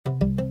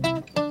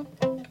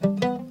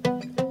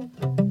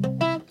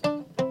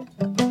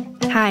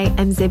Hi,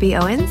 I'm Zibby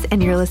Owens,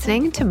 and you're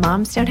listening to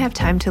Moms Don't Have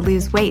Time to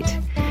Lose Weight.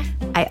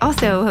 I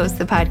also host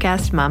the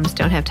podcast Moms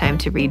Don't Have Time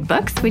to Read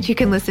Books, which you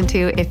can listen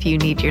to if you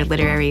need your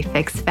literary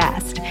fix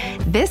fast.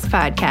 This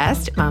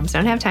podcast, Moms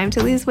Don't Have Time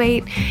to Lose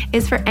Weight,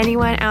 is for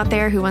anyone out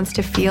there who wants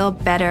to feel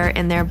better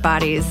in their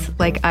bodies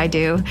like I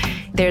do.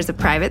 There's a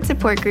private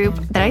support group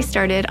that I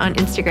started on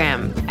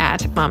Instagram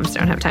at Moms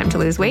Don't Have Time to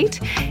Lose Weight.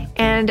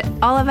 And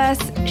all of us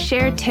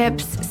share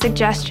tips,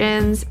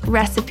 suggestions,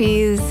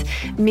 recipes,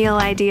 meal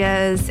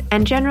ideas,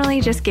 and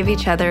generally just give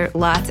each other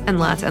lots and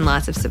lots and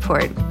lots of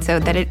support so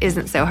that it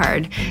isn't so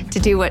hard to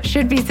do what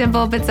should be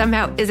simple but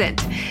somehow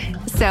isn't.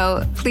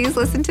 So please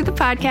listen to the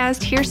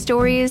podcast, hear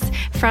stories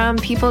from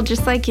people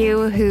just like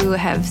you who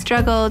have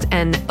struggled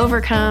and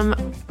overcome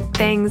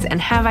things and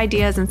have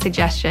ideas and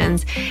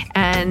suggestions.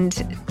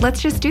 And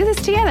let's just do this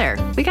together.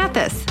 We got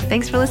this.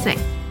 Thanks for listening.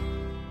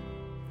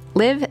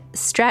 Liv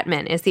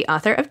Stratman is the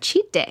author of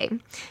Cheat Day.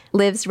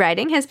 Liv's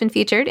writing has been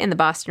featured in the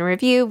Boston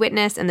Review,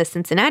 Witness, and the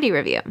Cincinnati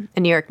Review.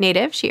 A New York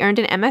native, she earned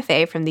an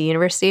MFA from the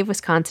University of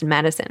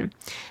Wisconsin-Madison.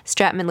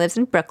 Stratman lives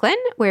in Brooklyn,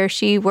 where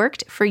she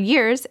worked for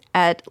years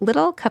at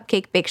Little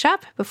Cupcake Bake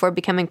Shop before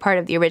becoming part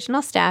of the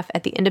original staff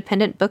at the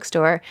independent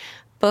bookstore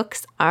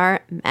Books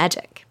Are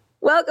Magic.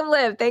 Welcome,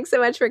 Liv. Thanks so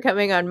much for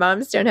coming on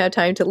Moms Don't Have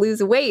Time to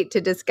Lose Weight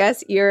to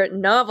discuss your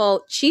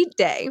novel, Cheat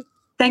Day.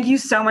 Thank you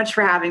so much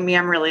for having me.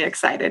 I'm really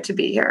excited to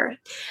be here.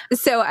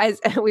 So as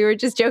we were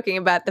just joking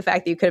about the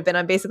fact that you could have been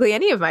on basically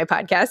any of my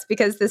podcasts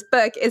because this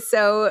book is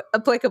so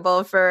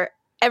applicable for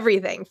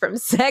everything from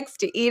sex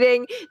to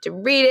eating to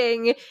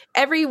reading.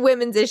 Every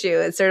women's issue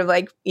is sort of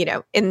like,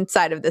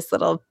 inside of this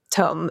little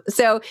tome.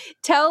 So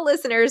tell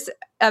listeners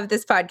of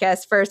this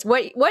podcast first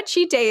what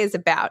Cheat Day is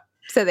about.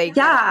 So they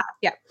Yeah,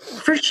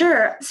 for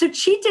sure. So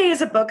Cheat Day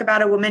is a book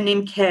about a woman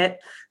named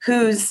Kit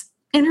who's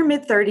in her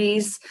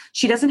mid-30s.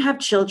 She doesn't have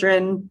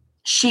children.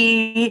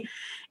 She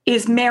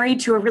is married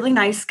to a really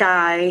nice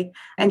guy,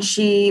 and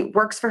she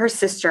works for her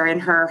sister in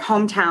her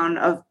hometown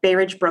of Bay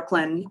Ridge,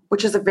 Brooklyn,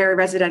 which is a very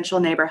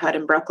residential neighborhood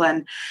in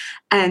Brooklyn.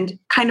 And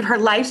kind of her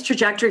life's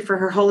trajectory for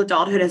her whole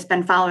adulthood has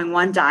been following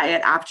one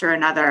diet after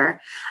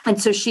another.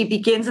 And so she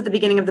begins at the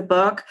beginning of the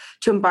book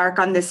to embark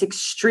on this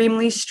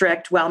extremely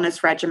strict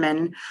wellness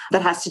regimen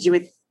that has to do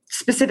with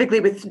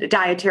specifically with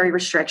dietary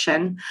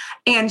restriction.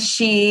 And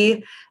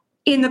she,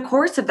 in the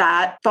course of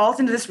that, falls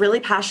into this really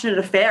passionate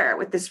affair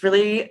with this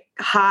really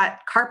hot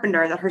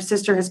carpenter that her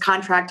sister has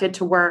contracted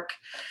to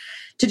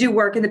do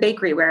work in the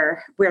bakery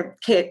where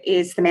Kit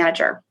is the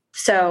manager.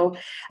 So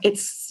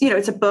it's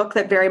a book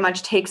that very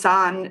much takes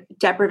on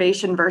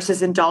deprivation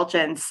versus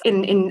indulgence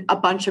in a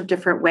bunch of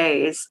different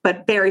ways,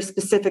 but very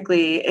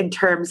specifically in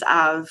terms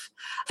of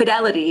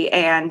fidelity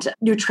and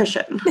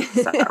nutrition.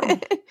 So.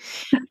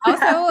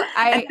 Also,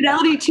 and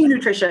fidelity to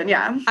nutrition.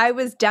 Yeah. I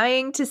was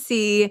dying to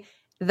see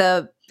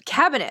the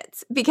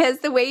cabinets because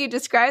the way you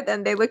described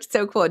them, they looked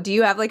so cool. Do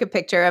you have like a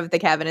picture of the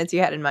cabinets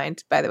you had in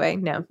mind, by the way?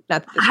 No,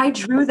 not. I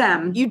drew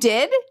them. You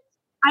did?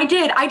 I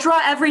did. I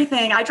draw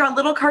everything. I draw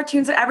little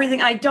cartoons of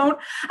everything.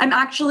 I'm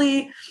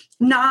actually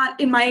not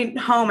in my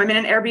home. I'm in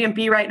an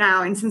Airbnb right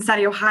now in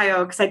Cincinnati,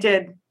 Ohio,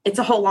 because it's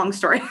a whole long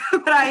story,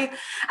 but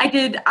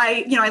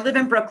I live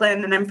in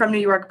Brooklyn and I'm from New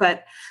York,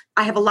 but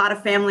I have a lot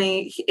of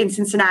family in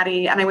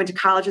Cincinnati and I went to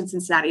college in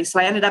Cincinnati. So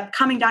I ended up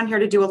coming down here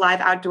to do a live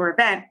outdoor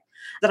event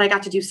that I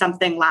got to do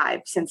something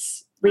live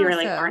since we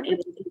really aren't able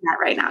to do that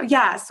right now.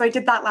 Yeah. So I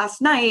did that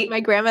last night. My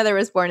grandmother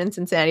was born in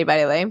Cincinnati,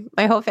 by the way.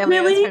 My whole family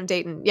was from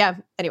Dayton. Yeah.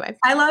 Anyway.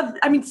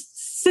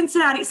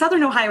 Cincinnati,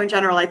 Southern Ohio in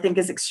general, I think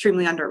is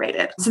extremely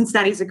underrated.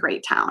 Cincinnati is a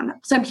great town.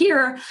 So I'm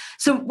here.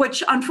 So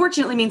which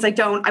unfortunately means I'd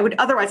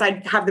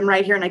have them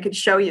right here and I could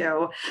show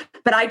you,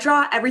 but I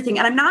draw everything.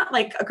 And I'm not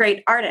like a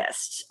great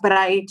artist, but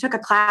I took a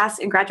class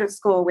in graduate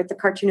school with the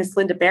cartoonist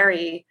Linda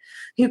Berry,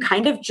 who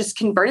kind of just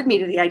converted me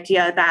to the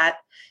idea that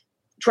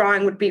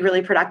drawing would be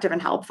really productive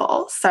and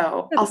helpful.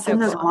 So I'll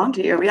send those along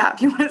to you. Yeah.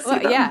 If you want to see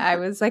them. Yeah. I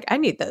was like, I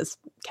need those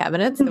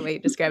cabinets, the way you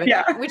describe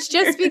it, which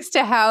just speaks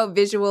to how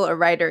visual a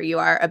writer you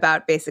are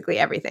about basically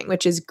everything,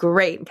 which is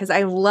great. Because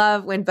I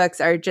love when books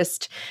are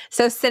just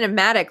so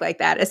cinematic like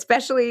that,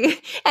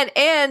 especially,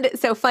 and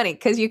so funny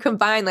because you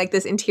combine like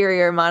this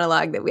interior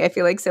monologue that I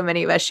feel like so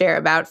many of us share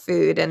about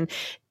food and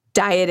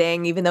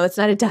dieting, even though it's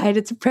not a diet,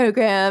 it's a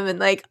program. And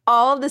like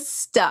all the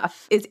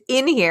stuff is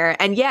in here.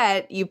 And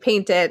yet you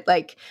paint it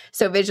like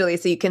so visually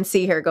so you can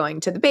see her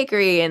going to the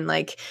bakery and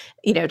like,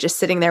 just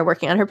sitting there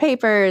working on her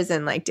papers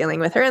and like dealing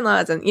with her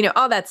in-laws and,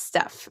 all that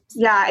stuff.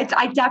 Yeah,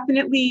 I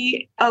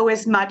definitely owe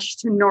as much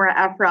to Nora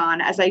Ephron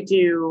as I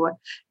do,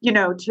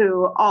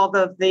 to all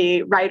of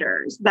the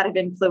writers that have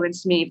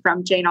influenced me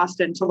from Jane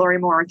Austen to Lori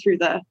Moore through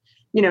the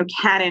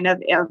canon of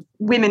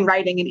women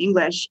writing in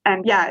English.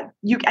 And yeah,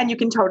 you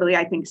can totally,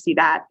 I think, see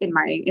that in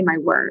my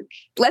work.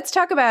 Let's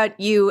talk about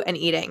you and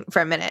eating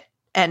for a minute.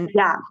 And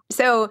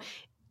so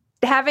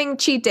having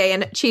cheat day,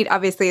 and cheat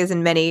obviously is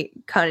in many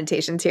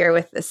connotations here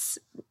with this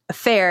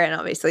affair and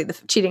obviously the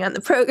cheating on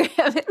the program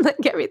and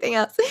like everything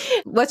else.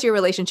 What's your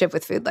relationship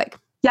with food like?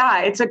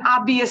 Yeah,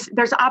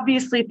 there's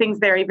obviously things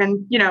there.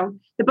 Even,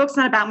 the book's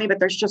not about me, but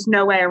there's just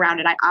no way around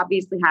it. I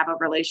obviously have a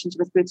relationship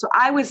with food. So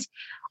I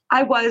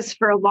was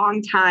for a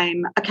long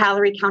time a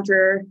calorie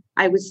counter.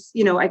 I was,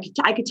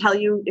 I could tell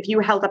you, if you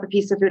held up a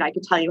piece of food, I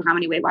could tell you how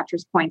many Weight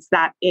Watchers points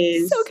that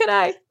is. So can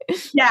I.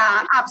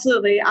 Yeah,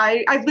 absolutely.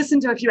 I've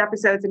listened to a few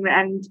episodes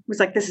and was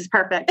like, this is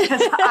perfect,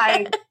 because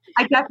I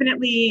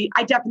definitely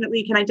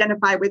can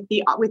identify with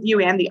you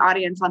and the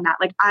audience on that.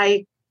 Like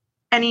I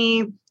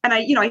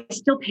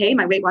still pay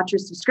my Weight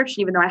Watchers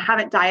subscription, even though I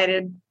haven't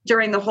dieted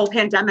during the whole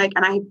pandemic.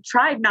 And I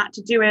tried not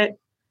to do it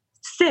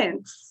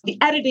since the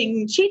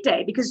editing cheat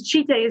day, because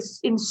cheat day is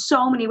in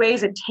so many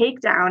ways a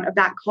takedown of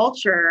that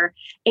culture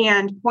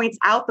and points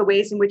out the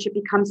ways in which it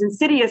becomes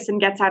insidious and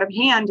gets out of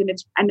hand. And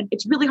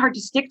it's really hard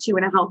to stick to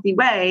in a healthy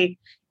way,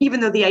 even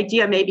though the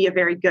idea may be a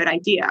very good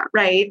idea,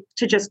 right?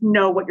 To just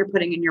know what you're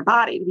putting in your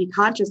body, to be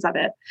conscious of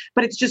it.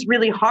 But it's just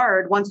really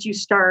hard once you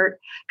start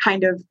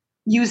kind of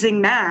using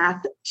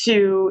math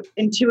to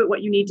intuit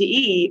what you need to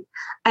eat.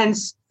 And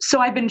so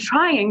I've been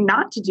trying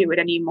not to do it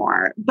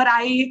anymore, but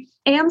I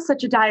am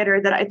such a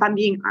dieter that, if I'm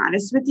being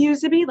honest with you,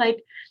 Zibby,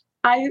 like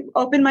I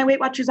opened my Weight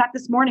Watchers app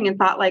this morning and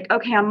thought like,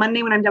 okay, on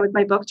Monday when I'm done with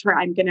my book tour,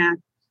 I'm going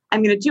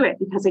to do it,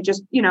 because I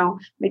just,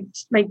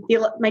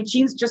 my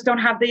jeans just don't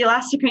have the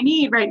elastic I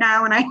need right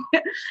now. And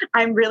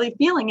I'm really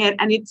feeling it.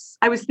 And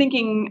I was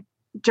thinking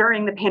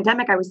during the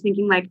pandemic, I was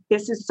thinking like,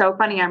 this is so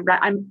funny.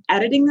 I'm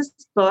editing this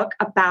book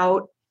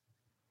about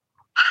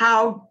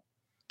how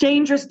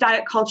dangerous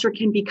diet culture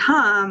can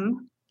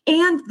become.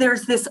 And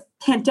there's this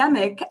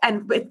pandemic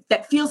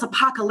that feels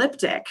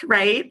apocalyptic,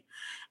 right?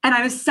 And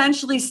I'm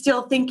essentially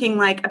still thinking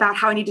like about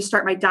how I need to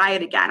start my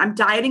diet again. I'm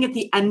dieting at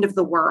the end of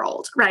the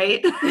world,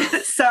 right?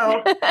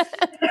 So,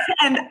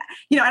 and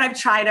I've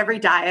tried every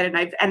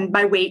diet, and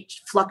my weight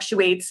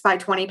fluctuates by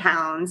 20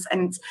 pounds.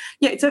 And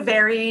yeah, it's a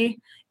very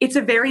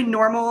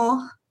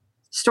normal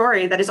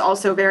story that is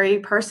also very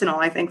personal,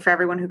 I think, for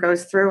everyone who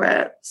goes through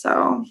it.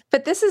 So,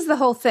 but this is the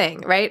whole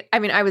thing, right? I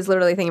mean, I was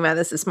literally thinking about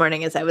this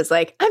morning as I was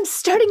like, I'm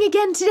starting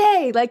again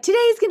today. Like today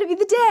is going to be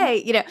the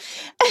day,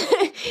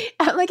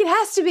 I'm like, it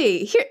has to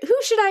be. Here, who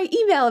should I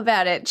email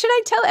about it? Should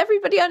I tell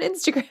everybody on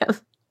Instagram?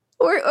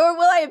 Or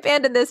will I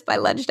abandon this by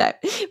lunchtime,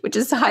 which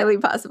is highly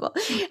possible.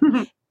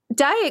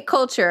 Diet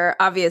culture,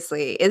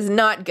 obviously, is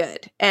not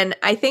good. And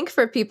I think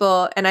for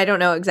people, and I don't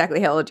know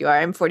exactly how old you are,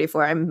 I'm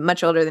 44, I'm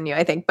much older than you,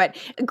 I think, but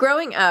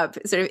growing up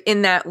sort of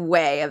in that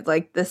way of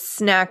like the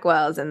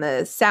Snackwells and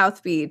the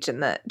South Beach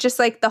and just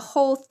like the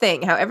whole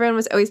thing, how everyone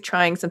was always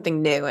trying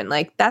something new. And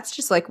like, that's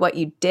just like what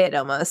you did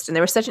almost. And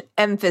there was such an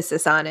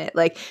emphasis on it.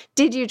 Like,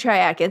 did you try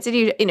Atkins? Did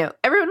you,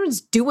 everyone was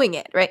doing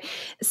it, right?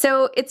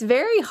 So it's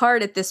very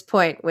hard at this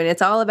point when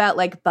it's all about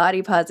like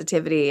body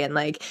positivity and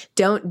like,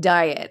 don't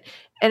diet.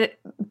 And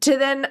to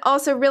then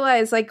also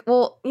realize like,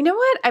 well, you know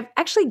what? I've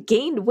actually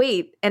gained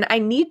weight and I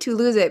need to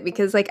lose it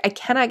because like I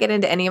cannot get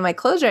into any of my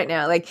clothes right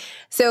now. Like,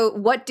 so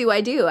what do? I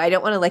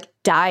don't want to like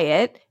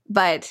diet,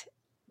 but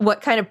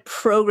what kind of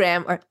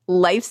program or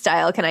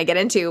lifestyle can I get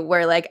into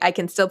where like I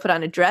can still put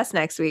on a dress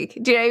next week?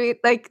 Do you know what I mean?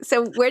 Like,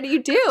 so where do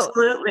you do?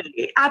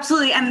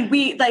 Absolutely. And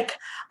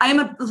I'm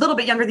a little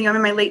bit younger than you. I'm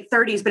in my late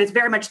 30s, but it's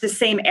very much the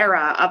same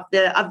era of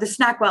the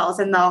Snackwells.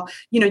 And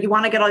you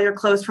want to get all your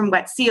clothes from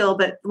Wet Seal,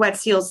 but Wet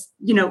Seal's,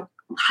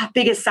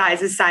 biggest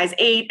size is size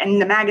 8, and in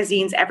the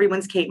magazines,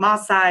 everyone's Kate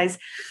Moss size,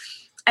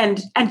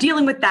 and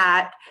dealing with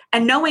that.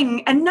 And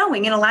knowing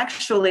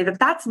intellectually that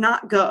that's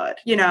not good,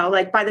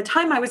 like by the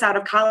time I was out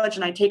of college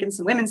and I'd taken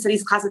some women's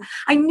studies classes,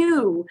 I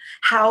knew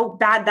how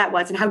bad that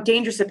was and how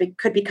dangerous it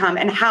could become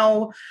and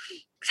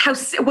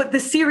what the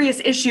serious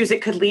issues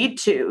it could lead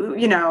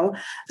to,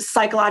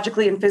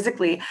 psychologically and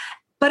physically.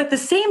 But at the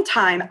same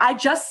time, I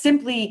just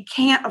simply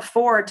can't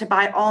afford to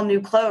buy all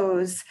new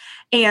clothes,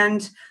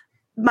 and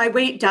my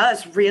weight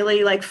does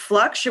really like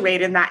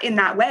fluctuate in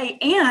that way.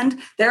 And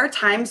there are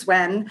times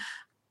when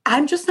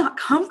I'm just not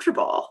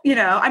comfortable.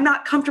 I'm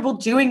not comfortable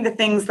doing the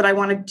things that I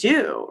want to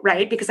do,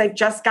 right? Because I've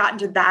just gotten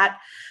to that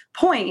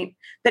point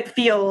that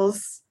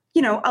feels,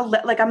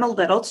 like I'm a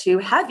little too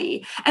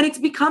heavy. And it's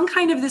become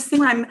kind of this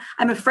thing where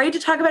I'm afraid to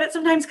talk about it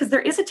sometimes because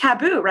there is a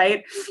taboo,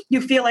 right? You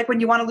feel like when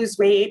you want to lose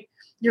weight,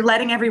 you're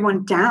letting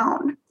everyone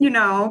down,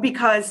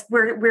 because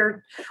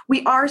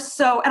we are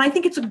so, and I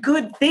think it's a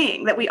good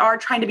thing that we are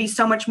trying to be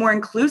so much more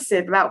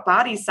inclusive about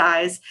body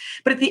size.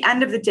 But at the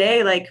end of the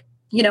day, like,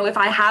 if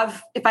I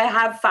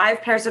have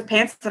 5 pairs of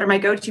pants that are my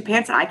go-to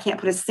pants and I can't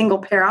put a single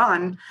pair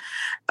on,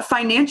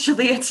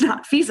 financially, it's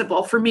not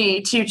feasible for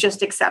me to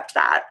just accept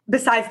that.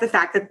 Besides the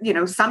fact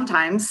that,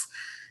 sometimes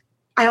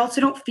I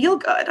also don't feel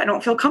good. I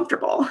don't feel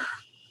comfortable.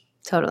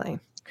 Totally.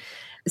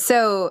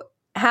 So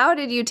how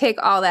did you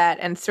take all that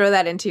and throw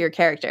that into your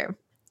character?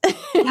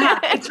 Yeah,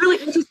 it's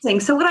really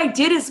interesting. So what I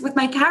did is with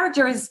my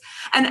character is,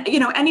 and,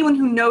 anyone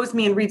who knows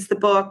me and reads the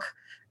book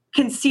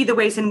can see the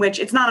ways in which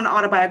it's not an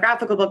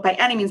autobiographical book by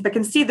any means, but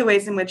can see the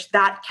ways in which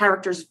that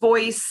character's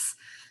voice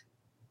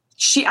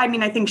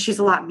I think she's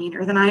a lot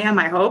meaner than I am,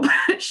 I hope.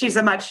 she's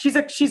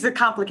a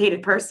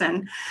complicated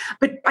person.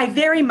 But I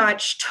very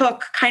much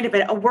took kind of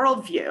a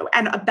worldview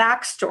and a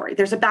backstory.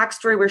 There's a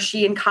backstory where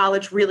she in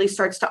college really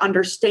starts to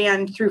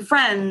understand through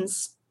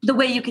friends the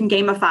way you can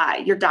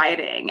gamify your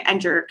dieting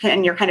and your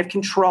kind of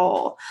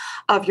control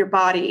of your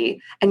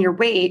body and your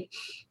weight.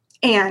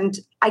 And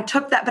I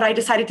took that, but I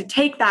decided to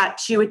take that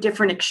to a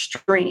different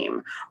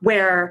extreme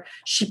where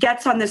she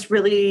gets on this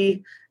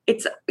really,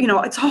 it's a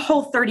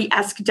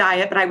Whole30-esque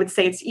diet, but I would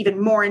say it's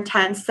even more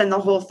intense than the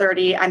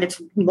Whole30, and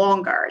it's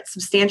longer. It's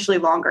substantially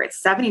longer.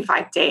 It's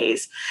 75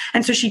 days.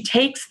 And so she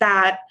takes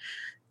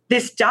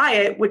this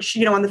diet, which,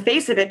 on the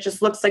face of it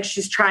just looks like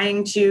she's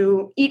trying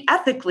to eat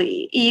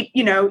ethically, eat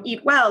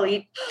well,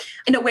 eat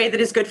in a way that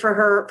is good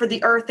for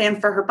the earth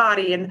and for her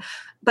body.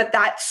 But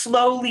that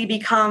slowly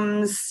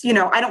becomes,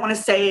 I don't want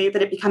to say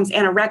that it becomes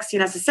anorexia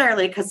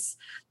necessarily, because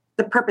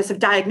the purpose of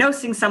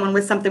diagnosing someone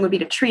with something would be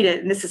to treat it.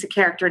 And this is a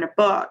character in a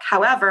book.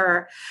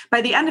 However,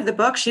 by the end of the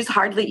book, she's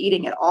hardly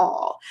eating at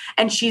all.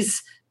 And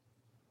she's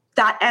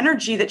that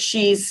energy that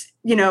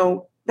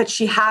that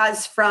she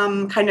has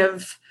from kind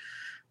of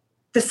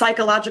the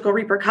psychological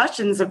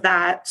repercussions of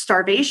that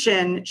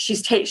starvation,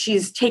 she's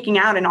taking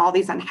out in all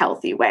these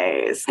unhealthy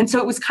ways. And so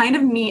it was kind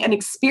of an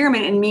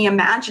experiment in me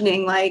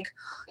imagining, like,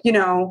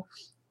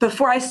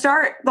 before I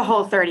start the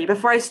Whole30,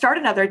 before I start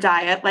another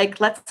diet, like,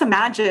 let's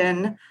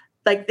imagine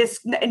like this,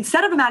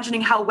 instead of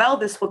imagining how well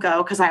this will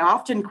go, because I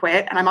often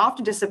quit and I'm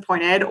often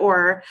disappointed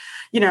or,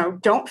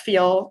 don't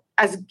feel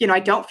I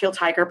don't feel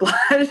tiger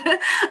blood.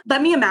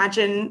 Let me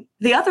imagine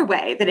the other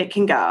way that it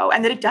can go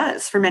and that it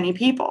does for many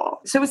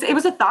people. So it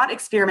was a thought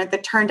experiment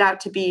that turned out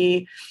to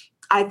be,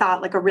 I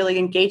thought, like a really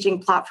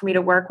engaging plot for me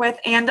to work with.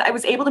 And I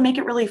was able to make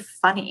it really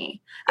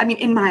funny. I mean,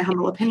 in my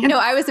humble opinion. No,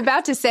 I was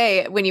about to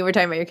say, when you were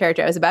talking about your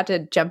character, I was about to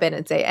jump in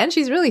and say, and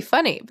she's really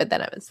funny. But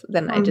then I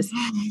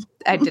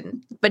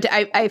didn't. But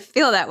I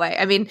feel that way.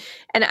 I mean,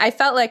 and I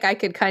felt like I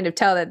could kind of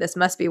tell that this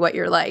must be what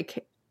you're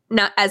like.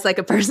 Not as like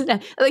a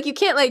person, like you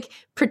can't like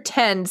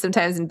pretend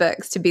sometimes in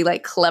books to be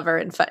like clever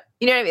and fun.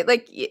 You know what I mean?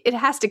 Like it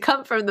has to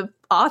come from the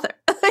author.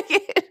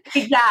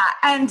 Yeah.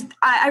 And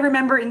I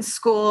remember in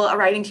school, a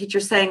writing teacher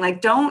saying, like,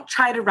 don't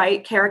try to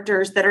write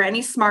characters that are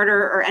any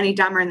smarter or any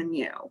dumber than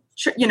you.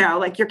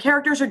 Like your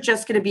characters are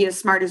just going to be as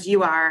smart as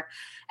you are.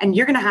 And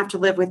you're going to have to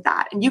live with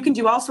that. And you can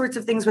do all sorts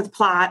of things with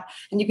plot,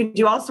 and you can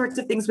do all sorts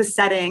of things with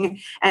setting,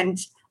 and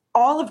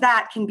all of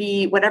that can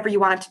be whatever you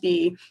want it to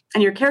be.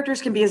 And your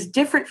characters can be as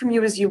different from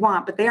you as you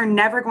want, but they are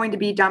never going to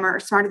be dumber or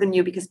smarter than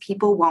you because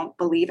people won't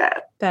believe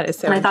it. That is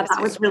so And I thought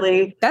that was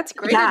really... That's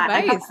great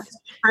advice.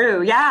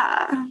 True,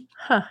 yeah.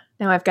 Huh.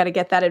 Now I've got to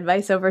get that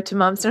advice over to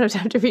Moms Don't Have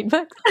Time to Read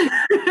Books.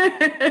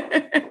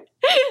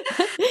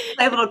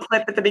 A little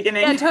clip at the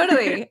beginning. Yeah,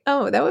 totally.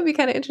 Oh, that would be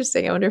kind of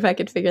interesting. I wonder if I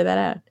could figure that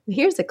out.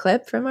 Here's a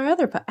clip from our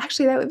other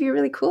Actually, that would be a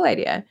really cool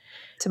idea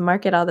to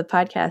market all the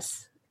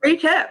podcasts. Great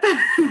tip.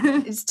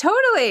 It's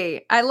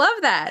totally. I love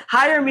that.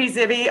 Hire me,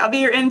 Zibby. I'll be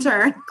your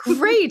intern.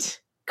 Great.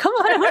 Come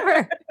on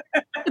over.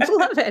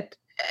 Love it.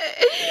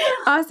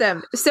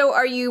 Awesome. So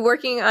are you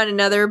working on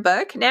another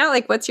book now?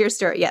 Like, what's your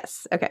story?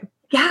 Yes. Okay.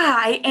 Yeah,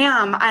 I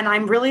am. And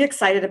I'm really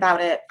excited about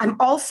it. I'm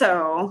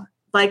also,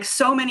 like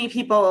so many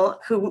people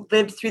who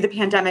lived through the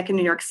pandemic in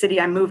New York City,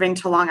 I'm moving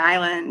to Long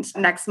Island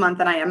next month,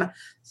 and I am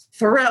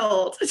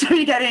thrilled to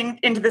be getting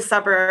into the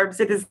suburbs.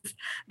 It is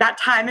that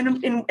time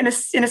in a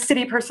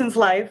city person's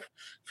life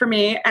for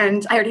me.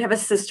 And I already have a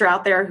sister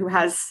out there who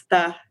has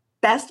the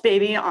best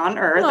baby on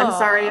earth.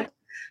 Aww.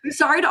 I'm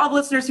sorry to all the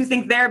listeners who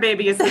think their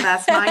baby is the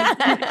best. Mine is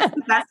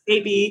the best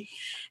baby.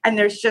 And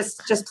there's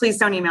just please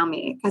don't email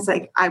me, because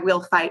I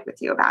will fight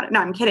with you about it. No,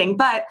 I'm kidding.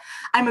 But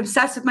I'm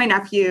obsessed with my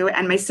nephew,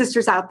 and my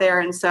sister's out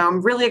there. And so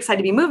I'm really excited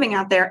to be moving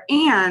out there.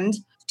 And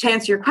to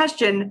answer your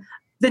question,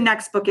 the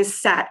next book is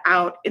set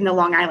out in the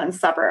Long Island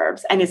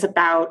suburbs, and it's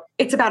about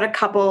a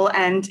couple,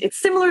 and it's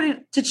similar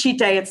to Cheat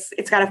Day.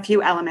 It's got a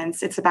few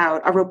elements. It's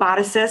about a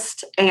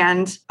roboticist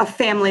and a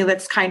family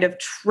that's kind of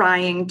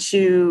starting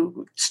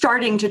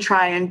to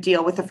try and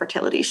deal with a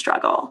fertility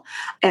struggle.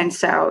 And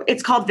so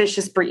it's called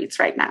Vicious Breeds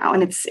right now,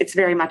 and it's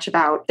very much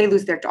about they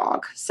lose their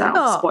dog. So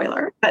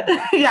spoiler, but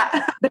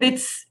yeah, but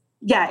it's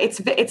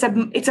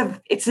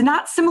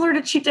not similar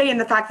to Cheat Day in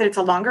the fact that it's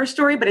a longer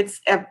story, but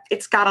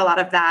it's got a lot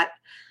of that.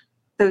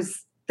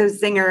 Those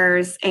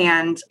zingers,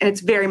 and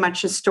it's very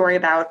much a story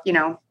about,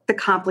 the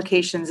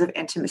complications of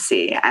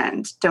intimacy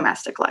and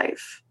domestic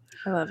life.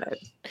 I love it.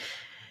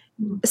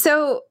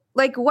 So,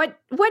 like, what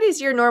is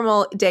your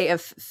normal day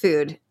of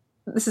food?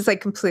 This is like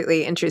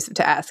completely intrusive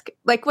to ask.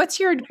 Like, what's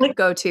your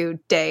go-to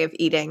day of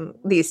eating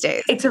these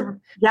days? It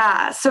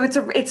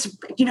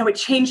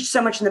changed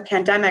so much in the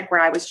pandemic,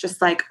 where I was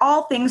just like,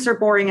 all things are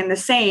boring and the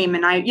same.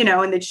 And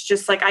and it's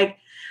just like, I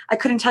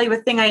couldn't tell you a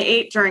thing I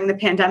ate during the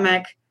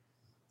pandemic.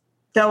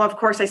 Though, of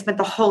course, I spent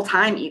the whole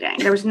time eating.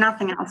 There was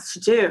nothing else to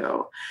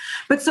do.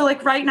 But so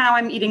like right now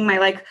I'm eating my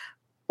like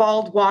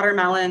bald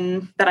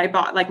watermelon that I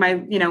bought, like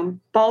my,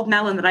 bald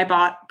melon that I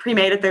bought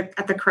pre-made at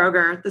the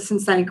Kroger, the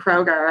Cincinnati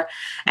Kroger.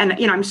 And,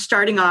 I'm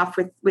starting off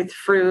with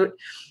fruit,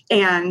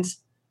 and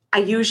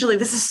I'm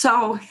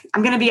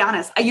going to be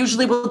honest. I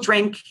usually will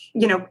drink,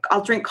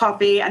 I'll drink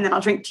coffee and then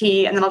I'll drink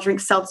tea and then I'll drink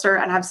seltzer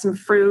and have some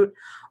fruit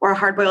or a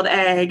hard-boiled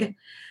egg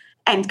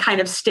and kind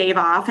of stave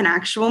off an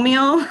actual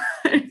meal.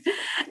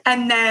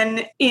 And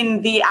then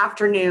in the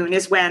afternoon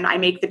is when I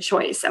make the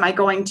choice. Am I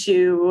going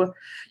to,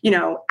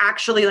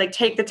 actually like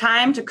take the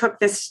time to cook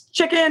this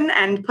chicken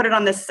and put it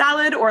on this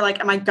salad, or like,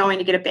 am I going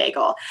to get a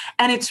bagel?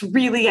 And it's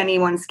really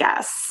anyone's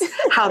guess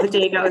how the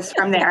day goes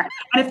from there.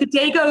 And if the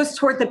day goes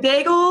toward the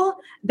bagel,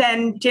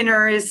 then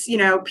dinner is,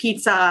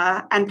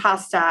 pizza and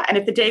pasta. And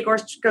if the day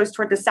goes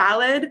toward the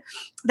salad,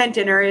 then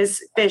dinner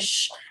is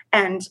fish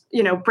and,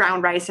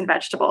 brown rice and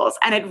vegetables.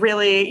 And it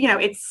really,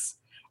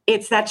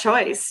 it's that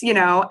choice, and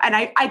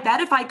I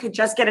bet if I could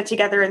just get it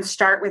together and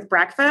start with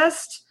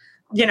breakfast,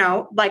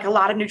 like a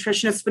lot of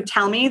nutritionists would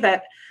tell me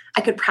that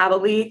I could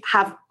probably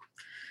have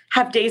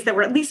days that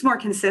were at least more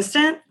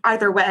consistent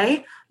either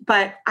way,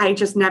 but I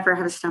just never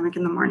have a stomach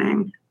in the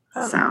morning.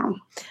 So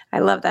I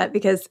love that,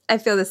 because I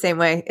feel the same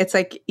way. It's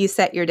like you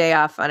set your day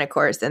off on a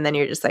course and then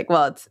you're just like,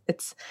 well,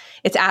 it's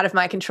out of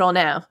my control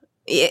now.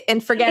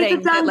 And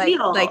forgetting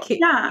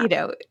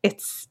that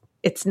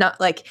it's not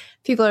like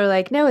people are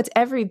like, no, it's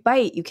every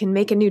bite you can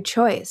make a new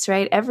choice,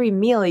 right? Every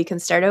meal you can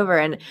start over.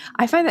 And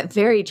I find that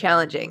very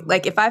challenging.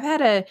 Like if I've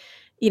had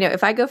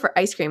if I go for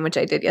ice cream, which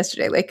I did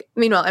yesterday, like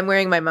meanwhile, I'm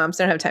wearing my Moms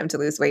Don't Have Time to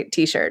Lose Weight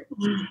t-shirt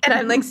and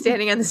I'm like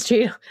standing on the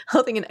street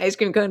holding an ice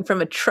cream cone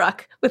from a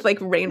truck with like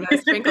rainbow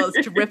sprinkles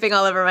dripping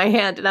all over my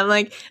hand. And I'm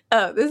like,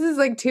 oh, this is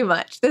like too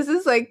much. This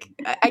is like,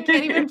 I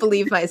can't even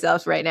believe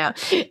myself right now.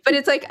 But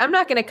it's like, I'm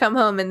not going to come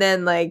home and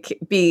then like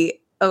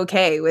be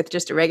okay with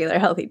just a regular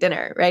healthy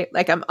dinner, right?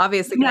 Like I'm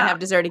obviously going to have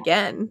dessert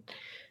again.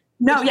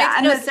 No, which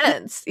makes no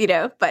sense,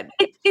 but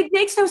it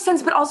makes no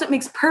sense, but also it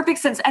makes perfect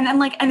sense. And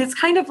then and it's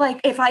kind of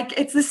like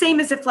it's the same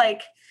as if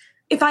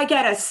I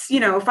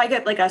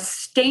get like a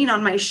stain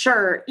on my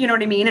shirt, you know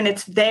what I mean? And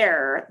it's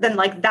there, then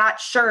like that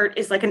shirt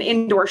is like an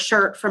indoor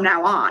shirt from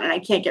now on and I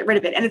can't get rid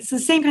of it. And it's the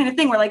same kind of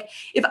thing where like,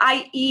 if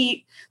I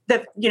eat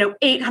the,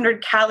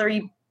 800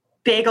 calorie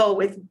bagel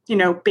with,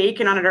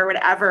 bacon on it or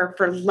whatever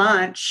for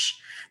lunch,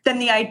 then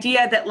the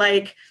idea that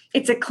like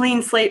it's a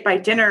clean slate by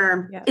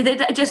dinner,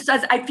 it just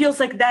does. I feels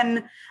like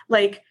then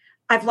like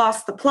I've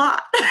lost the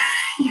plot,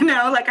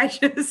 like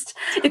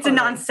it's a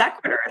non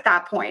sequitur at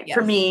that point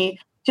for me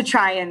to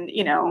try and,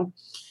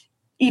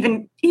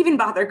 even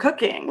bother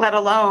cooking, let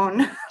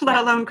alone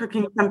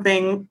cooking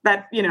something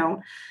that,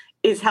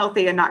 is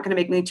healthy and not going to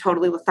make me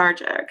totally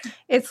lethargic.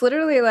 It's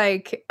literally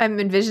like I'm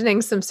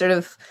envisioning some sort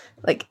of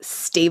like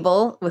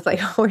stable with like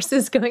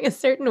horses going a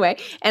certain way.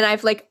 And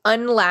I've like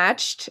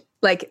unlatched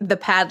like the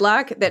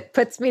padlock that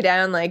puts me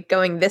down, like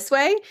going this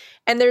way.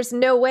 And there's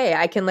no way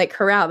I can like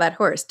corral that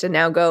horse to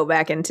now go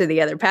back into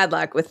the other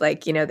padlock with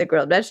like, the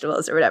grilled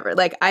vegetables or whatever.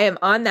 Like I am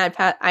on that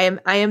path. I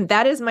am,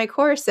 that is my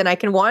course and I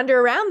can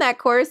wander around that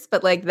course,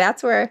 but like,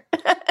 that's where,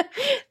 where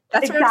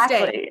I'm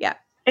staying. Yeah,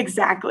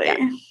 exactly.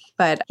 Yeah.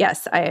 But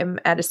yes, I am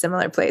at a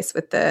similar place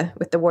with the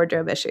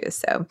wardrobe issues.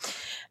 So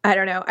I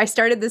don't know. I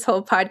started this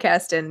whole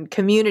podcast and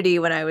community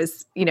when I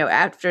was,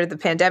 after the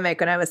pandemic,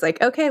 when I was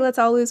like, okay, let's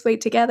all lose weight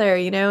together,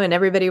 and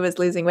everybody was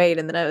losing weight.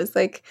 And then I was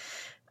like,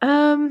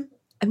 I'm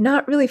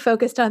not really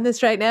focused on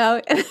this right now.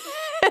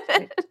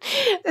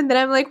 And then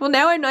I'm like, well,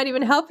 now I'm not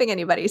even helping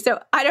anybody. So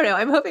I don't know.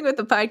 I'm hoping with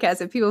the podcast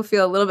that people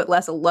feel a little bit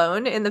less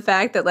alone in the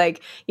fact that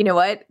like, you know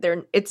what,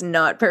 it's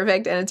not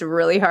perfect and it's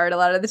really hard a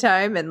lot of the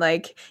time. And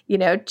like,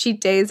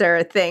 cheat days are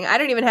a thing. I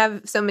don't even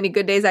have so many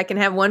good days. I can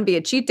have one be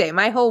a cheat day.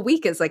 My whole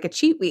week is like a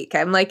cheat week.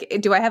 I'm like,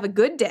 do I have a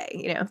good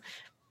day?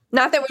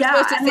 Not that we're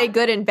supposed to say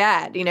good and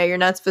bad. You're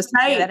not supposed to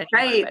say that anymore.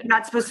 Right. You're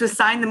not supposed to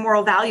assign the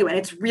moral value. And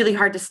it's really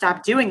hard to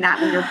stop doing that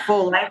when your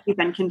whole life you've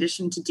been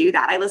conditioned to do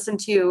that. I listen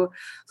to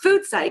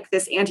Food Psych,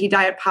 this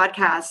anti-diet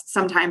podcast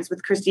sometimes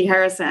with Christy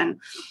Harrison.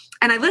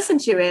 And I listen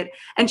to it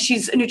and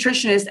she's a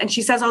nutritionist and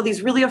she says all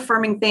these really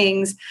affirming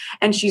things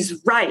and she's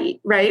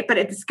right? But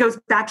it goes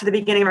back to the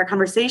beginning of our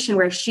conversation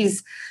where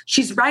she's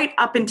right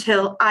up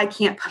until I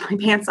can't put my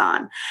pants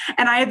on.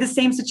 And I had the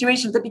same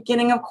situation at the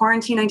beginning of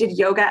quarantine. I did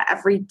yoga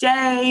every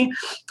day.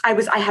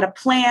 I had a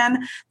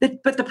plan,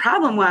 but the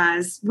problem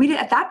was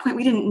at that point,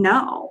 we didn't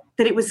know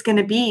that it was going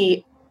to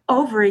be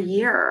over a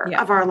year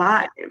of our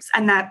lives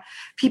and that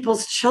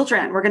people's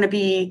children were going to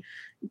be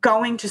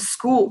going to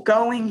school,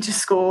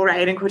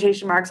 right, in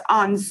quotation marks,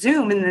 on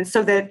Zoom. And then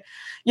so that,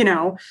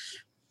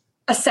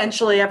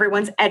 essentially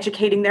everyone's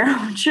educating their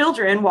own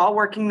children while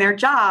working their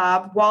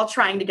job, while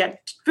trying to get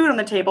food on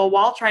the table,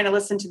 while trying to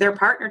listen to their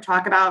partner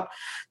talk about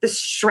the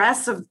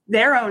stress of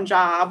their own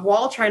job,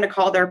 while trying to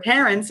call their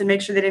parents and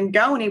make sure they didn't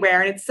go anywhere.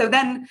 And it's so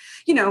then,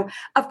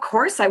 of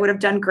course I would have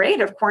done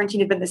great if quarantine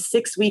had been the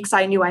 6 weeks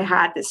I knew I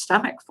had this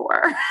stomach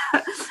for.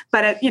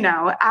 But,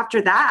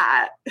 after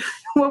that,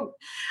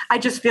 I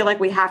just feel like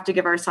we have to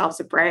give ourselves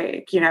a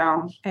break,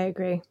 I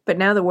agree. But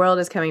now the world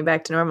is coming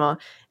back to normal.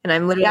 And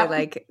I'm literally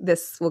like,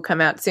 this will come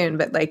out soon.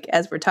 But like,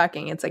 as we're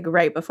talking, it's like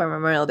right before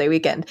Memorial Day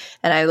weekend.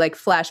 And I like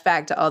flash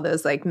back to all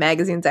those like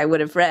magazines I would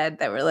have read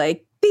that were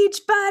like,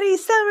 beach body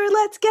summer,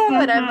 let's go.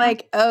 And I'm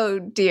like, oh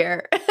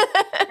dear.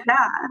 Yeah.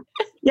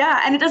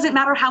 Yeah. And it doesn't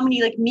matter how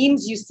many like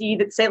memes you see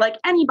that say like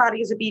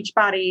anybody is a beach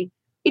body.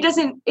 It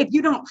doesn't, if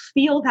you don't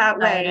feel that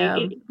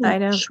way, I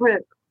know. True.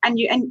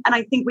 And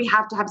I think we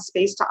have to have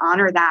space to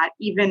honor that,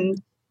 even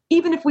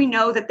if we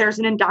know that there's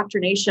an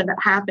indoctrination that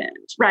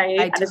happened, right?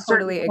 I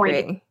totally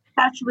agree.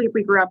 Especially if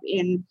we grew up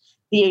in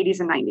the 80s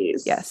and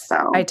 90s. Yes.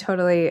 So I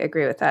totally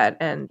agree with that.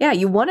 And yeah,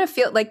 you want to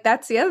feel like,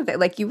 that's the other thing.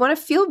 Like you want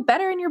to feel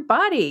better in your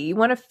body. You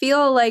want to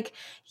feel like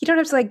you don't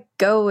have to like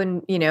go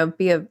and,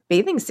 be a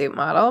bathing suit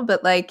model,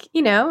 but like,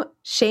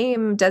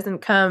 shame doesn't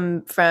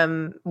come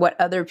from what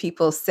other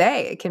people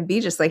say. It can be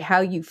just like how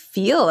you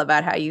feel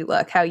about how you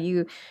look, how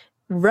you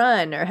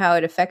run, or how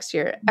it affects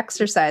your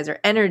exercise or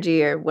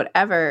energy or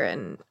whatever.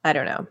 And I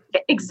don't know.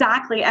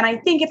 Exactly. And I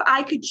think if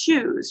I could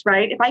choose,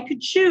 right? If I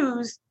could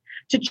choose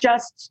to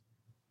just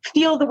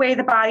feel the way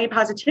the body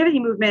positivity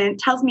movement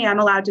tells me I'm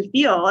allowed to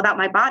feel about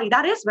my body,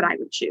 that is what I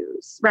would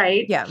choose,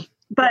 right? Yeah.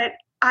 But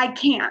I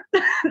can't.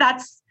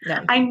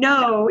 I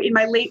know in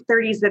my late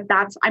 30s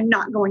I'm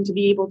not going to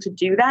be able to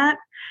do that.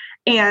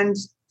 And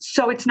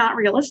so it's not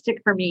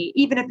realistic for me,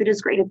 even if it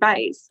is great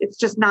advice. It's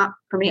just not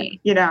for me,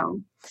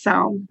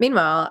 So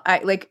meanwhile,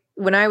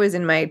 when I was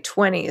in my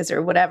 20s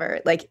or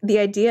whatever, like the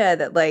idea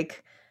that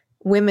like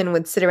women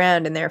would sit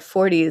around in their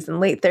 40s and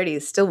late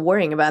 30s still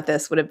worrying about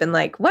this would have been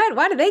like, what?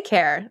 Why do they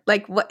care?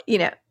 Like, what,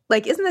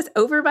 like, isn't this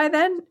over by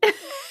then?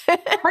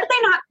 Aren't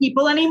they not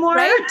people anymore?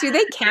 Right? Do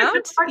they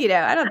count?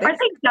 I don't think. Aren't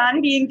they done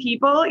being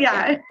people?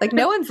 Yeah. Like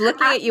no one's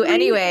looking at you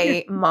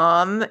anyway,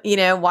 mom.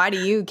 Why do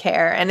you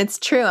care? And it's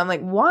true. I'm like,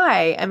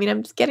 why? I mean,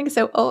 I'm just getting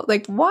so old.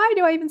 Like, why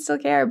do I even still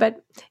care?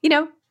 But,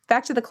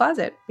 back to the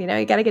closet, you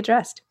got to get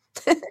dressed.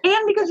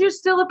 And because you're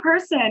still a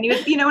person,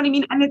 you know what I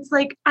mean? And it's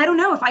like, I don't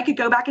know if I could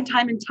go back in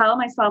time and tell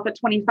myself at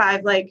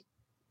 25, like,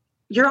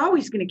 you're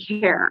always going to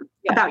care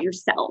about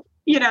yourself.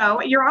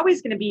 You're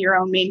always going to be your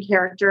own main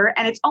character,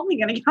 and it's only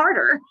going to get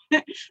harder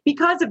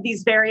because of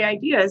these very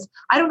ideas.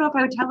 I don't know if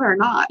I would tell her or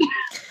not.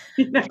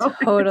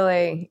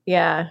 Totally.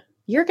 Yeah.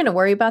 You're going to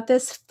worry about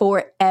this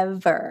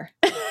forever.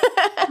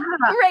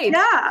 Right.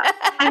 Yeah.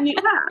 I mean,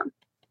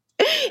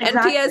 yeah.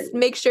 And P.S.,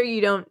 make sure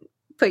you don't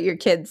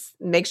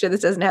make sure this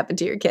doesn't happen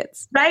to your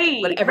kids.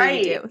 Right. Whatever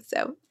you do.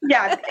 So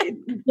yeah.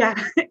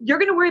 You're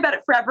going to worry about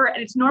it forever,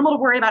 and it's normal to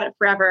worry about it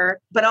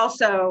forever, but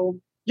also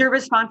you're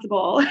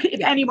responsible if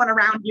anyone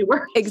around you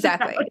worries.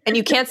 Exactly. And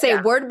you can't say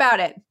a word about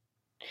it.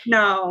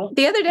 No.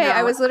 The other day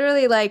I was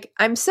literally like,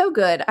 I'm so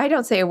good. I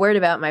don't say a word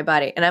about my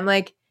body. And I'm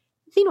like,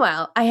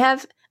 meanwhile, I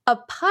have a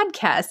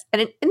podcast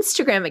and an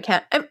Instagram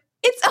account.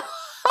 It's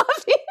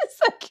obvious.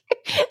 Like,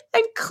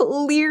 I'm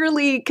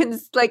clearly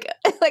like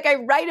I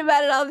write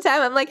about it all the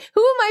time. I'm like,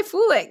 who am I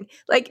fooling?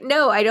 Like,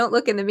 no, I don't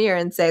look in the mirror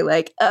and say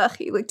like, ugh,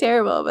 you look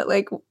terrible. But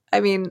like, I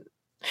mean,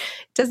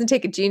 it doesn't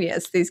take a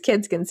genius. These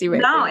kids can see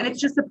right. No, and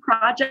it's just a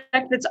project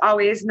that's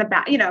always in the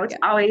back. It's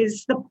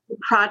always the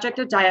project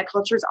of diet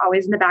culture is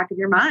always in the back of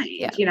your mind.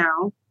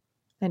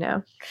 I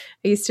know.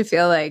 I used to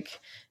feel like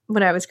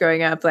when I was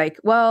growing up, like,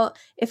 well,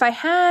 if I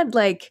had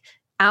like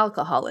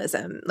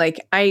alcoholism, like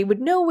I would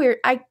know where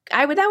I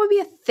would, that would be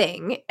a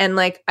thing. And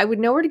like, I would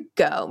know where to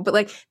go. But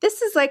like,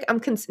 this is like,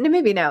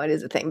 maybe now it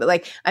is a thing, but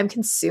like I'm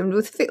consumed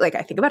with food. Like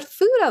I think about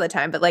food all the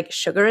time, but like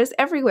sugar is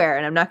everywhere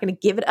and I'm not going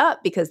to give it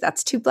up because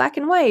that's too black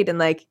and white. And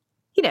like,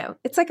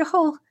 it's like a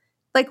whole,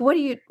 like,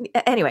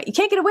 anyway, you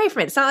can't get away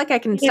from it. It's not like I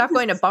can stop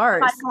going to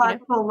bars.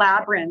 Psychological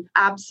labyrinth.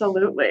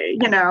 Absolutely.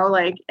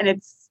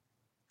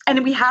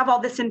 And we have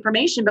all this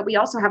information, but we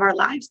also have our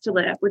lives to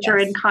live, which are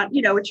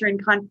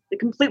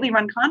completely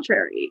run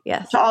contrary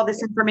to all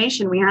this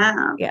information we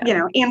have,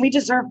 and we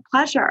deserve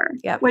pleasure,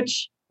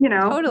 which,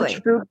 totally.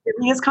 Which food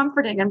really is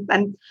comforting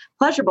and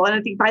pleasurable. And I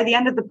think by the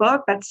end of the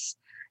book, that's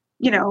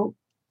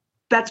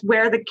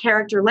where the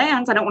character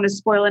lands. I don't want to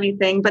spoil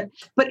anything, but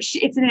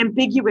it's an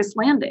ambiguous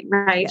landing,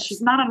 right? Yes.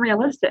 She's not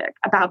unrealistic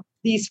about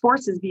these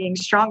forces being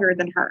stronger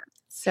than her.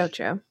 So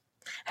true.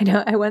 I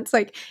know. I once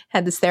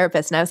had this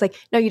therapist and I was like,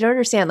 no, you don't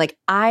understand. Like,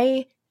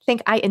 I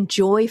think I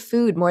enjoy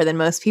food more than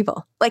most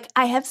people. Like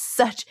I have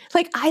such,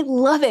 I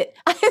love it.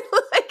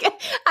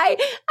 I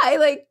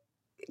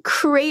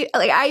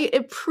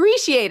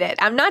appreciate it.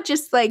 I'm not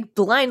just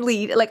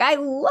blindly, I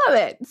love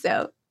it.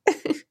 So.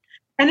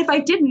 And if I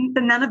didn't,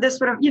 then none of this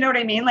would have, you know what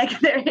I mean?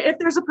 If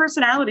there's a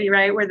personality,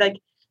 right, where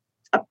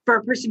for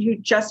a person who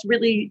just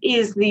really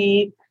is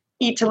the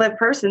eat to live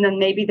person, then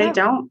maybe they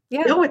don't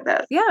deal with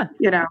this. Yeah.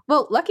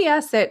 Well, lucky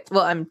us that,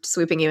 I'm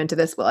sweeping you into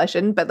this. Well, I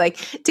shouldn't, but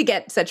to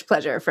get such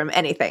pleasure from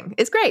anything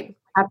is great.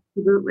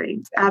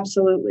 Absolutely.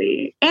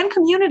 Absolutely. And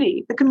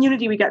community. The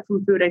community we get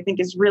from food, I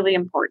think, is really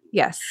important.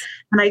 Yes.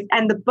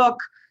 And the book,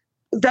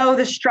 though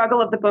the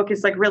struggle of the book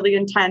is really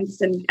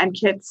intense and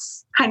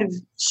Kit's kind of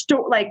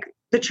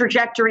the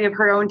trajectory of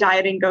her own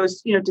dieting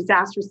goes,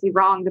 disastrously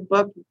wrong. The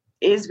book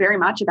is very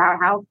much about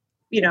how,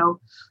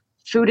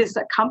 food is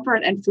a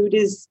comfort and food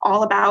is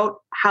all about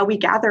how we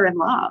gather and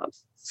love.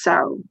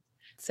 So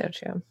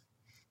true.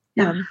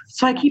 Yeah.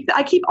 So I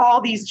keep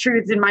all these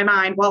truths in my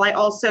mind while I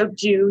also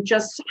do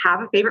just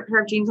have a favorite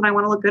pair of jeans and I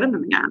want to look good in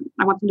them again.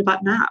 I want them to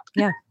button up.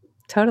 Yeah,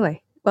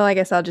 totally. Well, I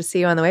guess I'll just see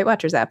you on the Weight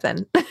Watchers app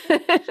then.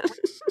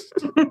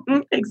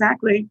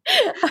 Exactly.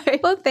 All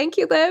right. Well, thank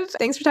you, Liv.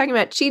 Thanks for talking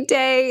about Cheat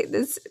Day.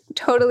 This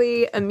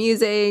totally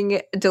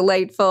amusing,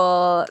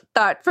 delightful,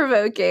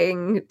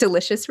 thought-provoking,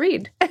 delicious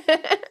read.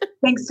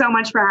 Thanks so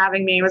much for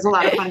having me. It was a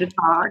lot of fun to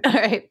talk. All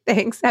right.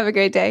 Thanks. Have a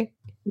great day.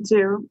 You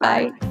too.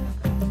 Bye.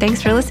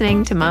 Thanks for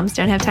listening to Moms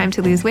Don't Have Time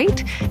to Lose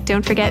Weight.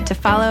 Don't forget to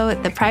follow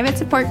the private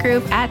support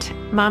group at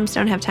Moms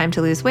Don't Have Time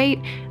to Lose Weight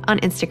on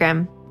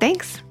Instagram.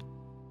 Thanks.